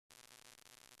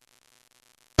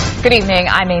Good evening,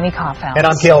 I'm Amy Kaufhouse. And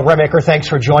I'm Cale Remaker. Thanks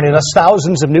for joining us.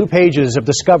 Thousands of new pages of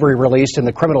discovery released in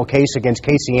the criminal case against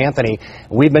Casey Anthony.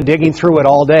 We've been digging through it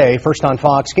all day. First on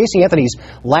Fox, Casey Anthony's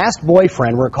last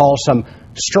boyfriend recalls some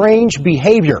strange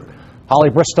behavior. Holly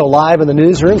Bristow live in the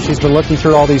newsroom. She's been looking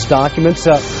through all these documents.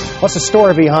 What's the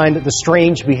story behind the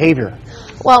strange behavior?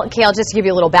 Well, Cale, just to give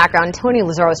you a little background, Tony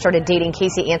Lazzaro started dating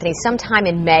Casey Anthony sometime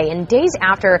in May, and days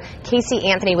after Casey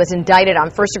Anthony was indicted on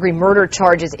first-degree murder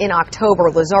charges in October,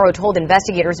 Lazzaro told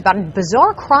investigators about a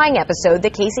bizarre crying episode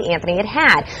that Casey Anthony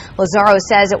had. Lazzaro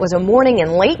says it was a morning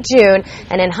in late June,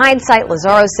 and in hindsight,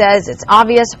 Lazzaro says it's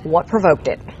obvious what provoked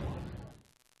it.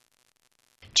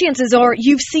 Chances are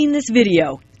you've seen this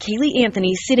video. Kaylee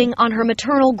Anthony sitting on her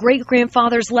maternal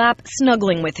great-grandfather's lap,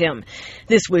 snuggling with him.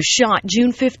 This was shot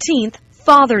June 15th,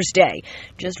 Father's Day,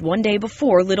 just one day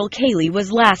before little Kaylee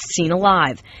was last seen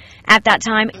alive. At that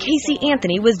time, Casey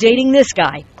Anthony was dating this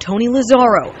guy, Tony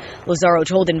Lazzaro. Lazzaro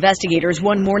told investigators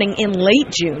one morning in late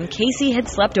June Casey had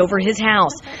slept over his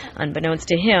house. Unbeknownst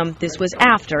to him, this was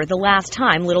after the last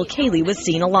time little Kaylee was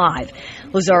seen alive.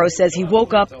 Lazzaro says he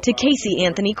woke up to Casey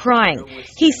Anthony crying.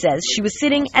 He says she was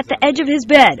sitting at the edge of his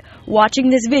bed, watching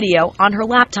this video on her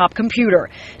laptop computer.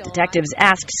 Detectives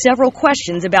asked several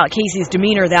questions about Casey's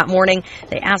demeanor that morning.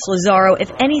 They asked Lazzaro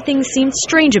if anything seemed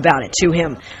strange about it to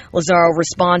him. Lazzaro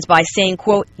responds by saying,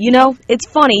 quote, "You know, it's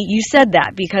funny you said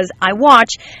that because I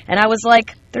watch and I was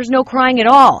like, there's no crying at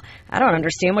all. I don't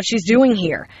understand what she's doing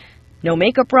here. No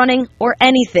makeup running or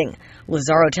anything."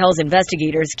 Lazzaro tells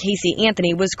investigators Casey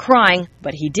Anthony was crying,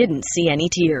 but he didn't see any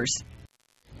tears.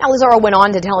 Now, Lazzaro went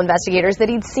on to tell investigators that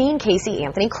he'd seen Casey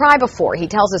Anthony cry before. He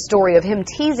tells a story of him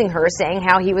teasing her, saying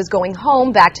how he was going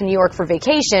home back to New York for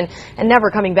vacation and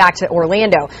never coming back to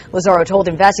Orlando. Lazzaro told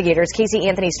investigators Casey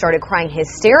Anthony started crying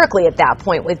hysterically at that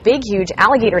point with big, huge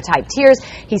alligator-type tears.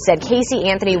 He said Casey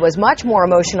Anthony was much more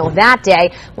emotional that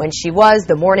day when she was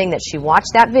the morning that she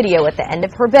watched that video at the end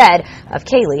of her bed of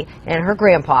Kaylee and her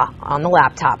grandpa on the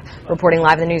laptop. Reporting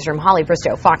live in the newsroom, Holly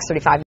Bristow, Fox 35.